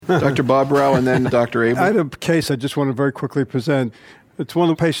Dr. Bob Rao and then Dr. Abel. I had a case I just want to very quickly present. It's one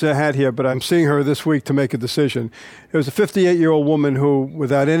of the patients I had here, but I'm seeing her this week to make a decision. It was a 58-year-old woman who,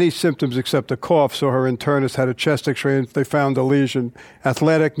 without any symptoms except a cough, so her internist had a chest x-ray and they found a lesion.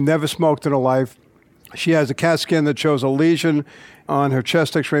 Athletic, never smoked in her life. She has a CAT scan that shows a lesion on her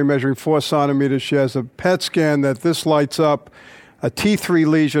chest x-ray measuring 4 centimeters. She has a PET scan that this lights up. A T3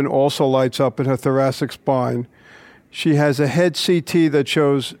 lesion also lights up in her thoracic spine. She has a head CT that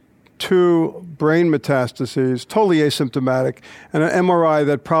shows 2 brain metastases, totally asymptomatic, and an MRI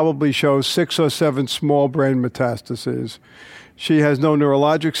that probably shows 6 or 7 small brain metastases. She has no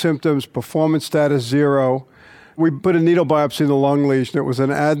neurologic symptoms, performance status 0. We put a needle biopsy in the lung lesion. It was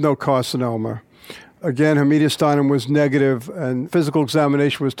an adenocarcinoma. Again, her mediastinum was negative, and physical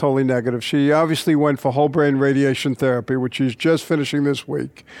examination was totally negative. She obviously went for whole brain radiation therapy, which she's just finishing this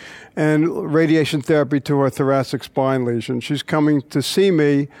week, and radiation therapy to her thoracic spine lesion. She's coming to see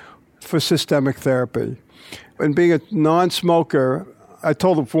me for systemic therapy. And being a non-smoker, I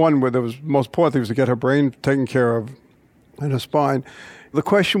told her, for one, where the most important thing was to get her brain taken care of and her spine. The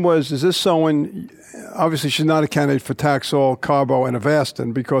question was, is this someone, obviously she's not a candidate for Taxol, Carbo, and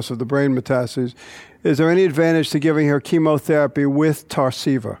Avastin because of the brain metastases. Is there any advantage to giving her chemotherapy with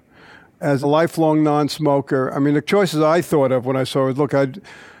Tarceva? As a lifelong non-smoker, I mean, the choices I thought of when I saw it, look,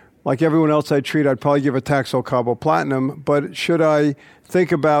 like everyone else I treat, I'd probably give her Taxol, Carbo, Platinum, but should I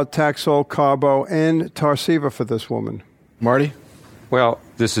think about Taxol, Carbo, and Tarceva for this woman? Marty? Well,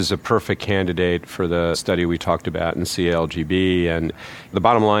 this is a perfect candidate for the study we talked about in CALGB. And the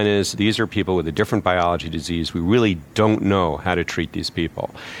bottom line is these are people with a different biology disease. We really don't know how to treat these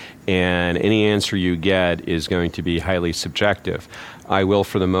people. And any answer you get is going to be highly subjective. I will,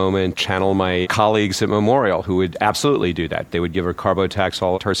 for the moment, channel my colleagues at Memorial who would absolutely do that. They would give her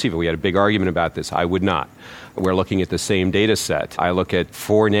Carbotaxol, Tarceva. We had a big argument about this. I would not. We're looking at the same data set. I look at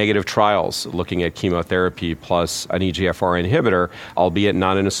 4 negative trials looking at chemotherapy plus an EGFR inhibitor, albeit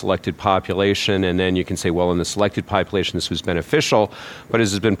not in a selected population. And then you can say, well, in the selected population, this was beneficial. But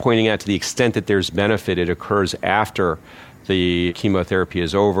as has been pointing out, to the extent that there's benefit, it occurs after the chemotherapy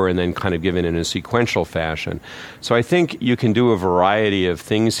is over and then kind of given in a sequential fashion. So I think you can do a variety of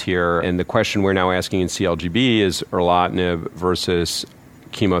things here. And the question we're now asking in CLGB is erlotinib versus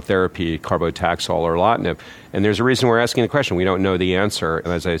chemotherapy, Carbotaxol or erlotinib. And there's a reason we're asking the question. We don't know the answer.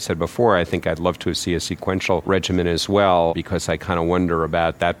 And as I said before, I think I'd love to see a sequential regimen as well, because I kind of wonder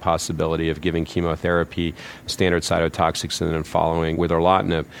about that possibility of giving chemotherapy, standard cytotoxics, and then following with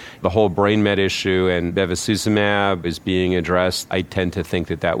erlotinib. The whole brain met issue and bevacizumab is being addressed. I tend to think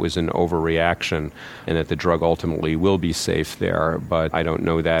that that was an overreaction and that the drug ultimately will be safe there. But I don't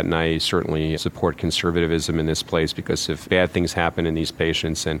know that, and I certainly support conservatism in this place, because if bad things happen in these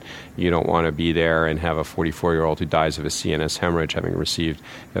patients and you don't want to be there and have a 44-year-old who dies of a CNS hemorrhage having received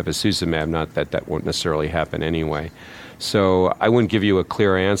bevacizumab, not that that won't necessarily happen anyway. So I wouldn't give you a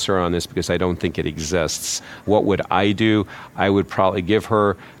clear answer on this because I don't think it exists. What would I do? I would probably give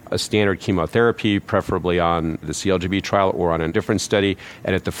her a standard chemotherapy, preferably on the CLGB trial or on a different study.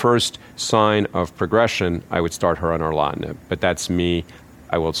 And at the first sign of progression, I would start her on erlotinib. But that's me.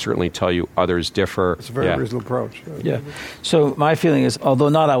 I will certainly tell you others differ. It's a very reasonable approach. Yeah. So my feeling is, although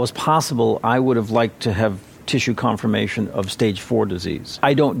not always possible, I would have liked to have tissue confirmation of stage 4 disease.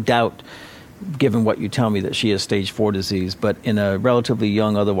 I don't doubt, given what you tell me, that she has stage 4 disease, but in a relatively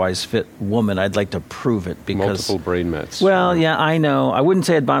young, otherwise fit woman, I'd like to prove it because... Multiple brain mets. Well, yeah, I know. I wouldn't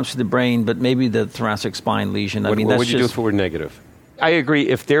say I'd biopsy the brain, but maybe the thoracic spine lesion. What would you do if it were negative? I agree.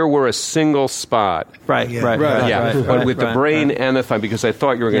 If there were a single spot, but with the brain and the spine, because I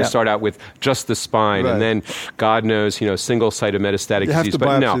thought you were going to start out with just the spine, and then God knows, single site of metastatic disease. Have to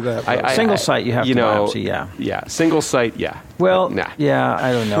biopsy that. Single site, you have to biopsy. Yeah, single site. Yeah. Well, yeah,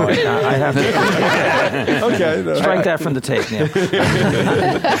 I don't know. I have to. Okay. Strike that from the tape.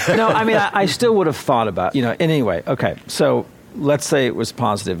 Yeah. No, I mean, I still would have thought about. Anyway. Okay, so. Let's say it was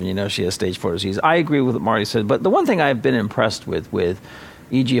positive and she has stage 4 disease. I agree with what Marty said, but the one thing I've been impressed with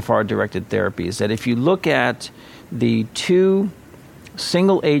EGFR-directed therapy is that if you look at the 2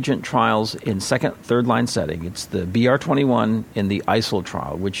 single-agent trials in second, third-line setting, it's the BR21 and the ISIL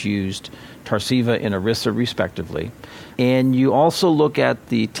trial, which used Tarceva and Iressa respectively, and you also look at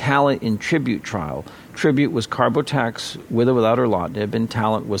the TALENT and TRibute trial. TRibute was Carbotax with or without erlotinib, and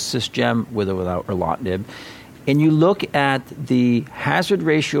TALENT was Cisgem with or without erlotinib. And you look at the hazard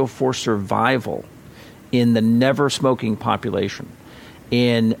ratio for survival in the never smoking population.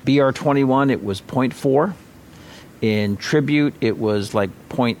 In BR21, it was 0.4. In TRibute, it was like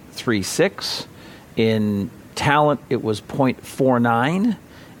 0.36. In TALENT, it was 0.49.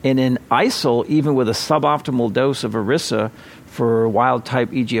 And in ISIL, even with a suboptimal dose of Iressa For wild-type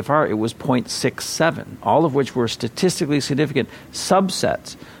EGFR, it was 0.67, all of which were statistically significant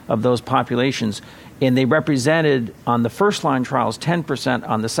subsets of those populations. And they represented, on the first-line trials, 10%,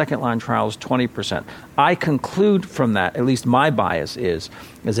 on the second-line trials, 20%. I conclude from that, at least my bias is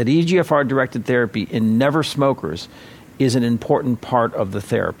that EGFR-directed therapy in never smokers is an important part of the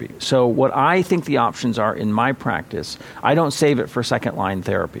therapy. So what I think the options are in my practice, I don't save it for second-line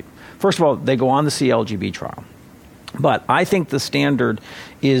therapy. First of all, they go on the CLGB trial. But I think the standard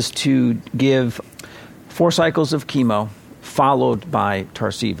is to give 4 cycles of chemo followed by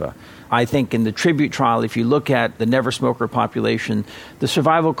Tarceva. I think in the Tribute trial, if you look at the never smoker population, the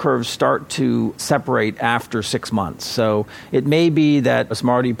survival curves start to separate after 6 months. So it may be that, as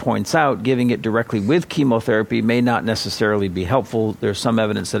Marty points out, giving it directly with chemotherapy may not necessarily be helpful. There's some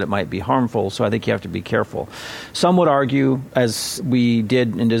evidence that it might be harmful, so I think you have to be careful. Some would argue, as we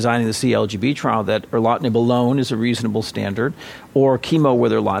did in designing the CLGB trial, that erlotinib alone is a reasonable standard, or chemo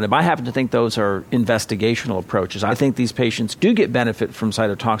with erlotinib. I happen to think those are investigational approaches. I think these patients do get benefit from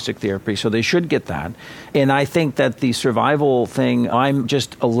cytotoxic therapy, so they should get that. And I think that the survival thing, I'm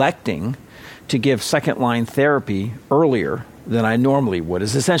just electing to give second-line therapy earlier than I normally would,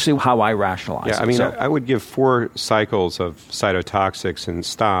 is essentially how I rationalize it. Yeah, I mean, I would give 4 cycles of cytotoxics and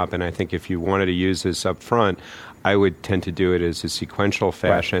stop, and I think if you wanted to use this up front, I would tend to do it as a sequential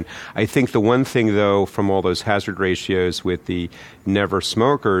fashion. Right. I think the one thing, though, from all those hazard ratios with the never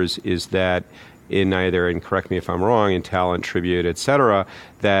smokers is that in either, and correct me if I'm wrong, in Talent, Tribute, et cetera,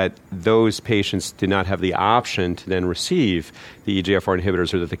 that those patients did not have the option to then receive the EGFR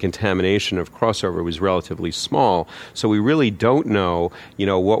inhibitors, or that the contamination of crossover was relatively small. So we really don't know,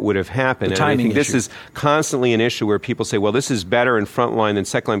 what would have happened. The timing and I think issue. This is constantly an issue where people say, well, this is better in frontline than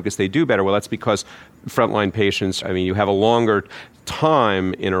second line because they do better. Well, that's because frontline patients, you have a longer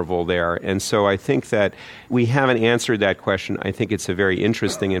time interval there. And so I think that we haven't answered that question. I think it's a very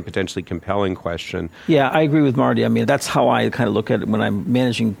interesting and potentially compelling question. Yeah, I agree with Marty. That's how I kind of look at it when I'm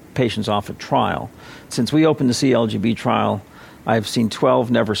managing patients off a trial. Since we opened the CLGB trial, I've seen 12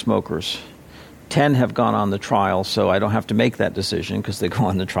 never smokers. 10 have gone on the trial, so I don't have to make that decision because they go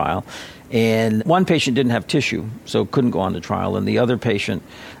on the trial. And one patient didn't have tissue, so couldn't go on the trial, and the other patient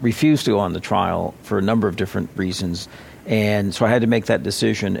refused to go on the trial for a number of different reasons. And so I had to make that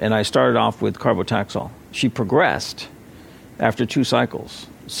decision, and I started off with carbotaxol. She progressed after 2 cycles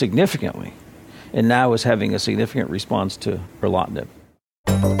significantly, and now is having a significant response to erlotinib.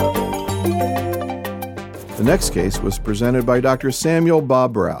 The next case was presented by Dr. Samuel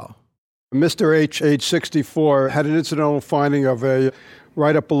Bobrow. Mr. H, age 64, had an incidental finding of a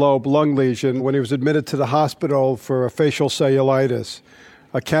right upper lobe lung lesion when he was admitted to the hospital for a facial cellulitis.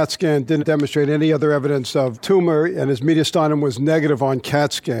 A CAT scan didn't demonstrate any other evidence of tumor, and his mediastinum was negative on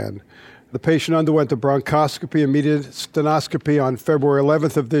CAT scan. The patient underwent a bronchoscopy and mediastinoscopy on February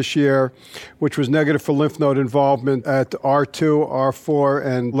 11th of this year, which was negative for lymph node involvement at R2, R4,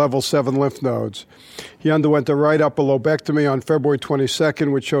 and level 7 lymph nodes. He underwent a right upper lobectomy on February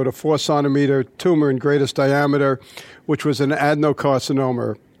 22nd, which showed a 4-centimeter tumor in greatest diameter, which was an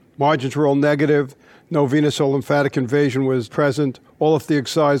adenocarcinoma. Margins were all negative. No venous or lymphatic invasion was present. All of the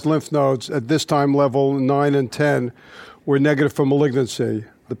excised lymph nodes at this time level 9 and 10 were negative for malignancy.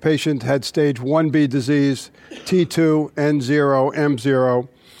 The patient had stage 1B disease, T2, N0, M0,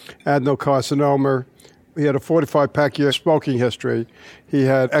 adenocarcinoma. He had a 45-pack-year smoking history. He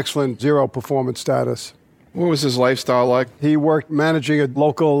had excellent zero performance status. What was his lifestyle like? He worked managing a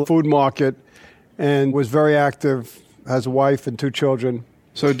local food market and was very active, has a wife and 2 children.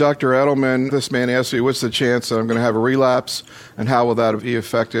 So, Dr. Edelman, this man asked me, what's the chance that I'm going to have a relapse, and how will that be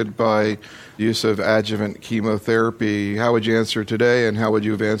affected by the use of adjuvant chemotherapy? How would you answer today, and how would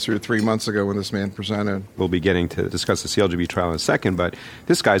you have answered 3 months ago when this man presented? We'll be getting to discuss the CLGB trial in a second, but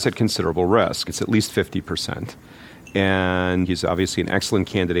this guy's at considerable risk. It's at least 50%. And he's obviously an excellent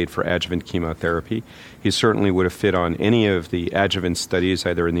candidate for adjuvant chemotherapy. He certainly would have fit on any of the adjuvant studies,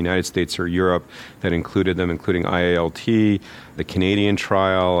 either in the United States or Europe, that included them, including IALT, the Canadian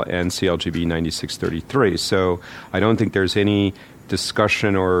trial, and CLGB 9633. So I don't think there's any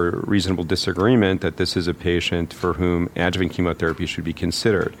discussion or reasonable disagreement that this is a patient for whom adjuvant chemotherapy should be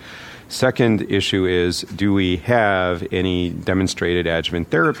considered. Second issue is, do we have any demonstrated adjuvant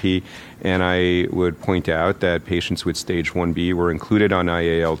therapy? And I would point out that patients with stage 1B were included on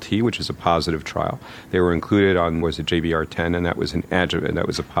IALT, which is a positive trial. They were included on, was it JBR10, and that was an adjuvant. That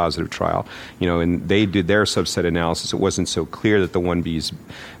was a positive trial. And they did their subset analysis. It wasn't so clear that the 1Bs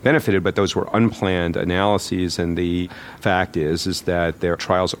benefited, but those were unplanned analyses. And the fact is is that their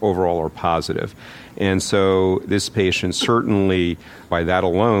trials overall are positive. And so this patient certainly, by that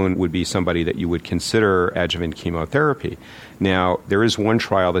alone, would be somebody that you would consider adjuvant chemotherapy. Now, there is one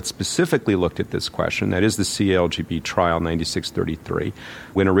trial that specifically looked at this question. That is the CALGB trial 9633.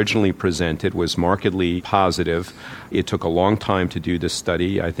 When originally presented, was markedly positive. It took a long time to do this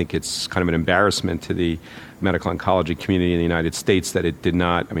study. I think it's kind of an embarrassment to the medical oncology community in the United States that it did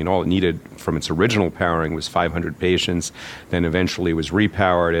not, all it needed from its original powering was 500 patients, then eventually was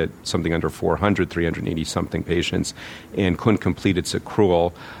repowered at something under 400, 380-something patients, and couldn't complete its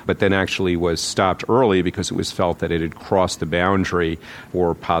accrual, but then actually was stopped early because it was felt that it had crossed the boundary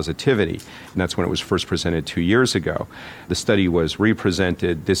for positivity. And that's when it was first presented 2 years ago. The study was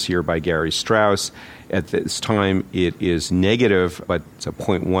represented this year by Gary Strauss. At this time, it is negative, but it's a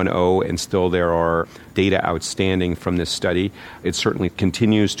 0.10, and still there are data outstanding from this study. It certainly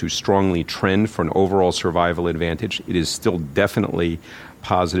continues to strongly trend for an overall survival advantage. It is still definitely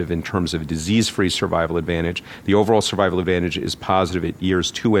positive in terms of disease-free survival advantage. The overall survival advantage is positive at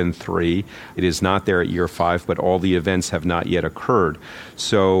years 2 and 3. It is not there at year 5, but all the events have not yet occurred.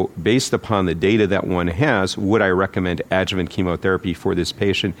 So based upon the data that one has, would I recommend adjuvant chemotherapy for this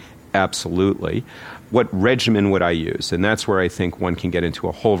patient? Absolutely. What regimen would I use? And that's where I think one can get into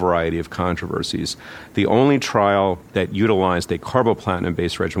a whole variety of controversies. The only trial that utilized a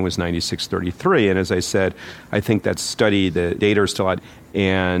carboplatin-based regimen was 9633. And as I said, I think that study, the data are still out.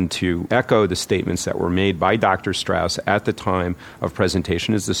 And to echo the statements that were made by Dr. Strauss at the time of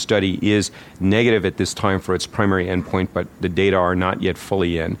presentation, is the study is negative at this time for its primary endpoint, but the data are not yet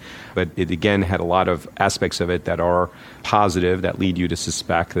fully in. But it, again, had a lot of aspects of it that are positive that lead you to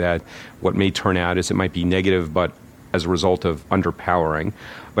suspect that what may turn out is it might be negative, but as a result of underpowering.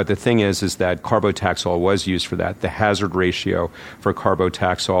 But the thing is that carbotaxol was used for that. The hazard ratio for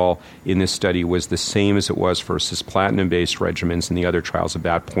carbotaxol in this study was the same as it was for cisplatin-based regimens in the other trials,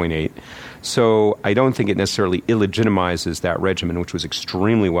 about 0.8. So I don't think it necessarily illegitimizes that regimen, which was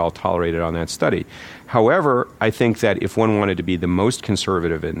extremely well tolerated on that study. However, I think that if one wanted to be the most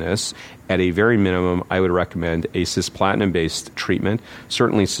conservative in this, at a very minimum, I would recommend a cisplatin-based treatment.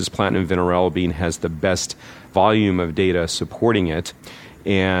 Certainly cisplatin vinorelbine has the best volume of data supporting it.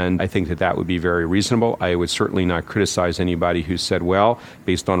 And I think that would be very reasonable. I would certainly not criticize anybody who said, well,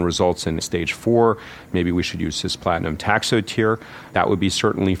 based on results in stage 4, maybe we should use cisplatin taxotere. That would be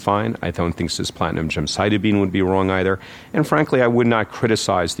certainly fine. I don't think cisplatin gemcitabine would be wrong either. And frankly, I would not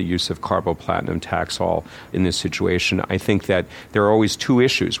criticize the use of carboplatin Taxol in this situation. I think that there are always two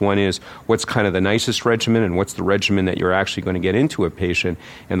issues. One is what's kind of the nicest regimen and what's the regimen that you're actually going to get into a patient.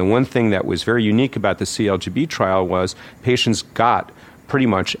 And the one thing that was very unique about the CALGB trial was patients got pretty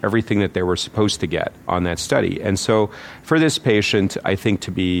much everything that they were supposed to get on that study. And so for this patient, I think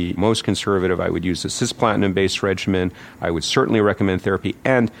to be most conservative, I would use a cisplatin-based regimen. I would certainly recommend therapy.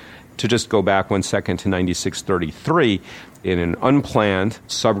 And to just go back 1 second to 9633, in an unplanned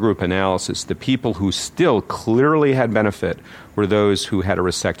subgroup analysis, the people who still clearly had benefit were those who had a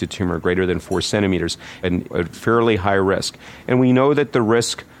resected tumor greater than 4 centimeters and at fairly high risk. And we know that the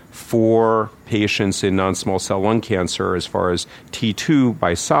risk for patients in non-small cell lung cancer, as far as T2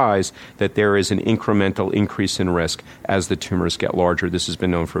 by size, that there is an incremental increase in risk as the tumors get larger. This has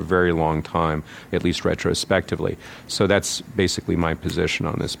been known for a very long time, at least retrospectively. So that's basically my position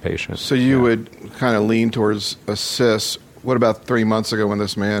on this patient. So you would kind of lean towards a cis. What about 3 months ago when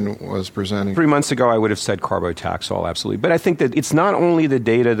this man was presenting? 3 months ago, I would have said carbotaxol, absolutely. But I think that it's not only the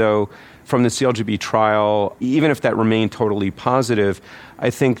data, though, from the CALGB trial, even if that remained totally positive, I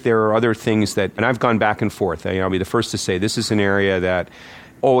think there are other things that, and I've gone back and forth. I'll be the first to say this is an area that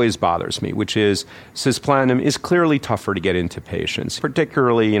always bothers me, which is cisplatin is clearly tougher to get into patients,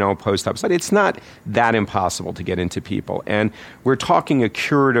 particularly, post-op. But it's not that impossible to get into people. And we're talking a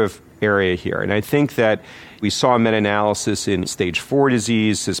curative area here. And I think that we saw a meta-analysis in stage 4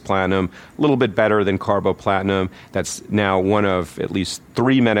 disease, cisplatin, a little bit better than carboplatin. That's now one of at least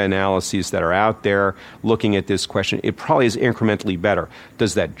 3 meta-analyses that are out there looking at this question. It probably is incrementally better.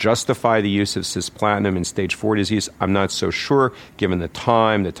 Does that justify the use of cisplatin in stage 4 disease? I'm not so sure, given the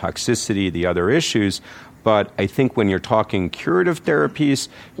time, the toxicity, the other issues. But I think when you're talking curative therapies,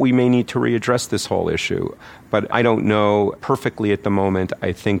 we may need to readdress this whole issue. But I don't know perfectly at the moment.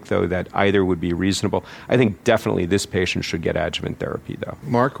 I think, though, that either would be reasonable. I think definitely this patient should get adjuvant therapy, though.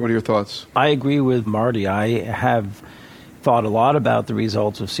 Mark, what are your thoughts? I agree with Marty. I have thought a lot about the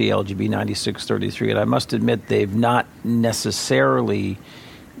results of CALGB 9633, and I must admit they've not necessarily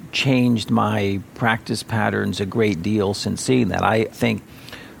changed my practice patterns a great deal since seeing that. I think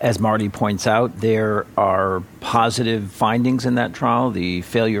As Marty points out, there are positive findings in that trial. The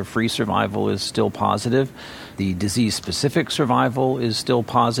failure-free survival is still positive. The disease-specific survival is still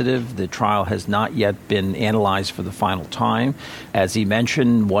positive. The trial has not yet been analyzed for the final time. As he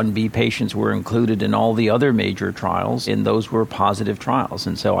mentioned, 1B patients were included in all the other major trials, and those were positive trials.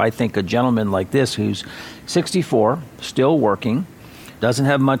 And so I think a gentleman like this who's 64, still working, doesn't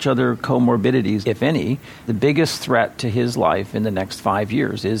have much other comorbidities, if any, the biggest threat to his life in the next 5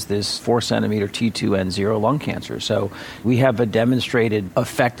 years is this 4-centimeter T2N0 lung cancer. So we have a demonstrated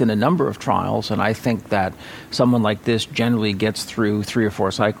effect in a number of trials, and I think that someone like this generally gets through 3 or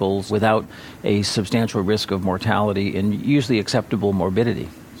 4 cycles without a substantial risk of mortality and usually acceptable morbidity.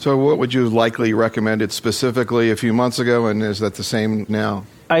 So what would you likely recommend it specifically a few months ago, and is that the same now?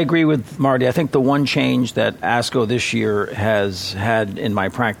 I agree with Marty. I think the one change that ASCO this year has had in my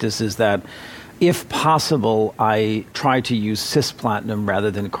practice is that, if possible, I try to use cisplatin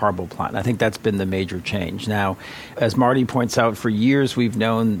rather than carboplatin. I think that's been the major change. Now, as Marty points out, for years we've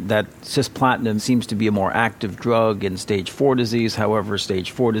known that cisplatin seems to be a more active drug in stage 4 disease. However,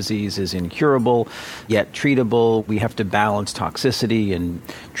 stage 4 disease is incurable, yet treatable. We have to balance toxicity and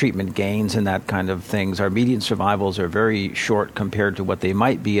treatment gains and that kind of things. Our median survivals are very short compared to what they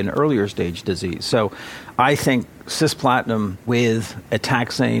might be in earlier stage disease. So I think cisplatin with a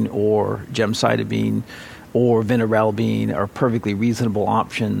taxane or gemcitabine or vinorelbine are perfectly reasonable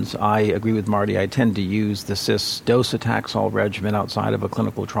options. I agree with Marty. I tend to use the cis docetaxel regimen outside of a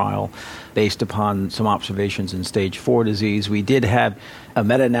clinical trial based upon some observations in stage 4 disease. We did have a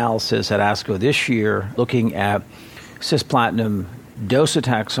meta-analysis at ASCO this year looking at cisplatin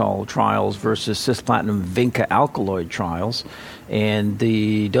docetaxel trials versus cisplatin vinca alkaloid trials, and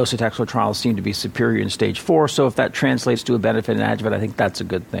the docetaxel trials seem to be superior in stage 4. So if that translates to a benefit in adjuvant, I think that's a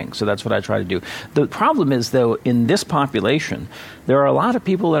good thing. So that's what I try to do. The problem is, though, in this population, there are a lot of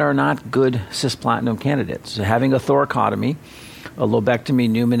people that are not good cisplatin candidates. So having a thoracotomy, a lobectomy,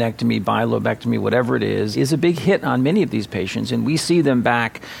 pneumonectomy, bilobectomy, whatever it is a big hit on many of these patients. And we see them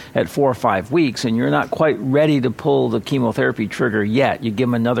back at 4 or 5 weeks, and you're not quite ready to pull the chemotherapy trigger yet. You give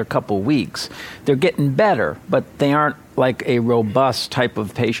them another couple weeks. They're getting better, but they aren't like a robust type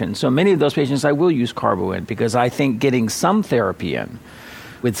of patient. So many of those patients I will use carbo in, because I think getting some therapy in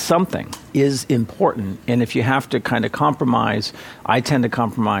with something is important. And if you have to kind of compromise, I tend to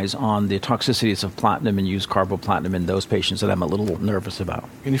compromise on the toxicities of platinum and use carboplatin in those patients that I'm a little nervous about.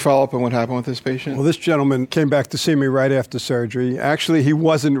 Can you follow up on what happened with this patient? Well, this gentleman came back to see me right after surgery. Actually, he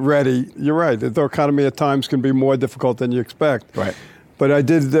wasn't ready. You're right. The thoracotomy at times can be more difficult than you expect. Right. But I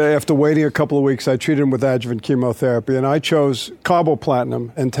did, after waiting a couple of weeks, I treated him with adjuvant chemotherapy, and I chose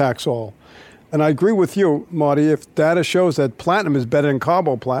carboplatin and Taxol. And I agree with you, Marty, if data shows that platinum is better than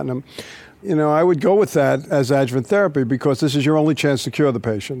carboplatin, I would go with that as adjuvant therapy, because this is your only chance to cure the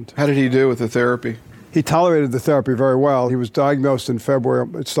patient. How did he do with the therapy? He tolerated the therapy very well. He was diagnosed in February.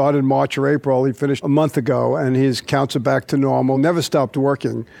 It started in March or April. He finished a month ago, and his counts are back to normal. Never stopped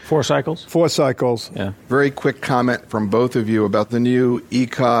working. 4 cycles? 4 cycles. Yeah. Very quick comment from both of you about the new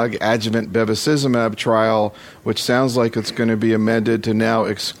ECOG adjuvant bevacizumab trial, which sounds like it's going to be amended to now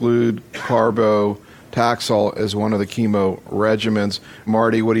exclude carbo-Taxol as one of the chemo regimens.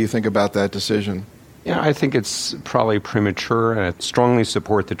 Marty, what do you think about that decision? Yeah, I think it's probably premature, and I strongly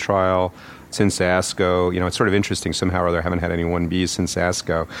support the trial since ASCO. It's sort of interesting somehow or other I haven't had any 1Bs since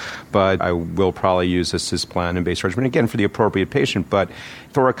ASCO, but I will probably use a cisplatin-based regimen, again, for the appropriate patient. But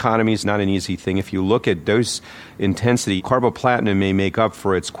thoracotomy is not an easy thing. If you look at dose intensity, carboplatin may make up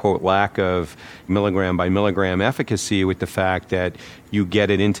for its, quote, lack of milligram by milligram efficacy with the fact that you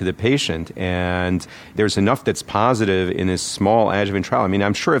get it into the patient. And there's enough that's positive in this small adjuvant trial. I mean,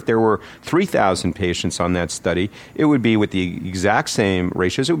 I'm sure if there were 3,000 patients on that study, it would be with the exact same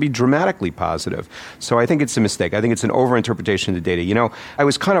ratios. It would be dramatically positive. So I think it's a mistake. I think it's an overinterpretation of the data. I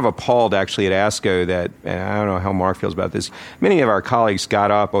was kind of appalled actually at ASCO that, and I don't know how Mark feels about this, many of our colleagues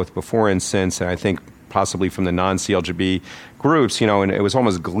got up both before and since, and I think possibly from the non-CLGB groups, and it was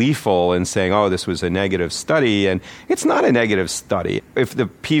almost gleeful in saying, oh, this was a negative study, and it's not a negative study. If the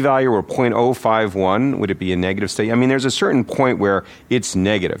p-value were 0.051, would it be a negative study? I mean, there's a certain point where it's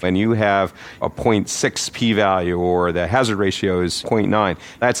negative, and you have a 0.6 p-value, or the hazard ratio is 0.9.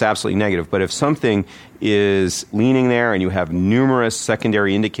 That's absolutely negative. But if something is leaning there and you have numerous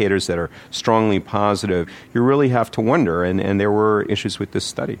secondary indicators that are strongly positive, you really have to wonder, and there were issues with this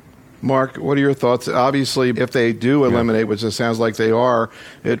study. Mark, what are your thoughts? Obviously, if they do eliminate, which it sounds like they are,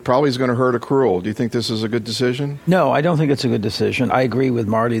 it probably is going to hurt accrual. Do you think this is a good decision? No, I don't think it's a good decision. I agree with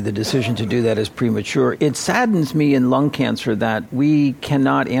Marty. The decision to do that is premature. It saddens me in lung cancer that we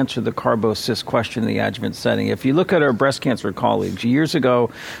cannot answer the carbo-cis question in the adjuvant setting. If you look at our breast cancer colleagues, years ago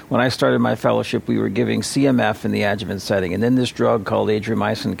when I started my fellowship, we were giving CMF in the adjuvant setting, and then this drug called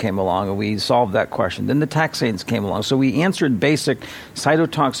adriamycin came along, and we solved that question. Then the taxanes came along. So we answered basic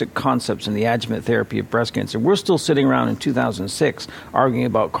cytotoxic concepts in the adjuvant therapy of breast cancer. We're still sitting around in 2006 arguing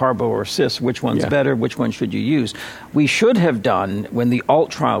about carbo or cis, which one's better, which one should you use. We should have done, when the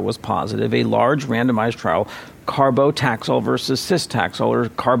ALT trial was positive, a large randomized trial, carbo-Taxol versus cis-Taxol, or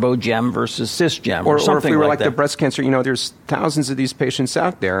carbo-gem versus cis-gem, or something like that. Or if we were like the breast cancer, there's thousands of these patients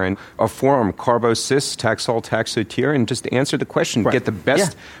out there, and a forum, carbo-cis, Taxol, Taxotere, and just answer the question, get the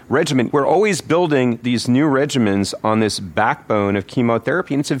best regimen. We're always building these new regimens on this backbone of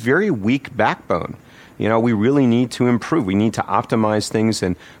chemotherapy, and it's a very weak backbone. We really need to improve. We need to optimize things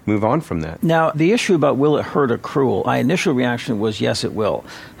and move on from that. Now, the issue about will it hurt accrual, my initial reaction was yes, it will.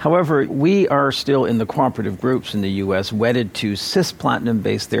 However, we are still in the cooperative groups in the U.S. wedded to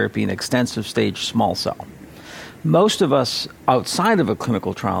cisplatin-based therapy in extensive stage small cell. Most of us outside of a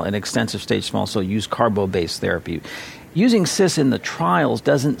clinical trial in extensive stage small cell use carbo-based therapy. Using cis in the trials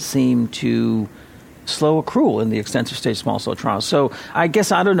doesn't seem to slow accrual in the extensive stage small cell trials. So I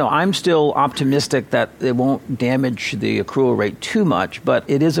guess, I don't know, I'm still optimistic that it won't damage the accrual rate too much, but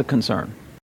it is a concern.